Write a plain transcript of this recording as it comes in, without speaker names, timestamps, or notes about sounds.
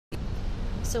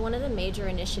So one of the major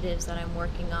initiatives that I'm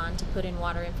working on to put in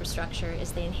water infrastructure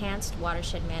is the Enhanced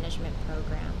Watershed Management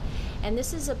Program. And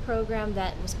this is a program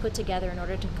that was put together in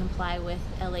order to comply with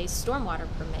LA's stormwater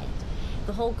permit.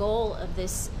 The whole goal of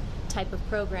this type of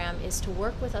program is to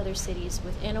work with other cities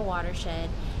within a watershed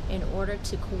in order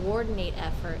to coordinate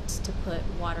efforts to put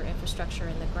water infrastructure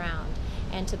in the ground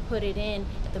and to put it in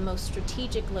at the most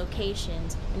strategic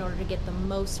locations in order to get the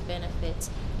most benefits,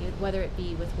 whether it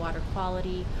be with water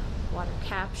quality, water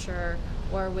capture,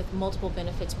 or with multiple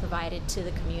benefits provided to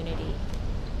the community.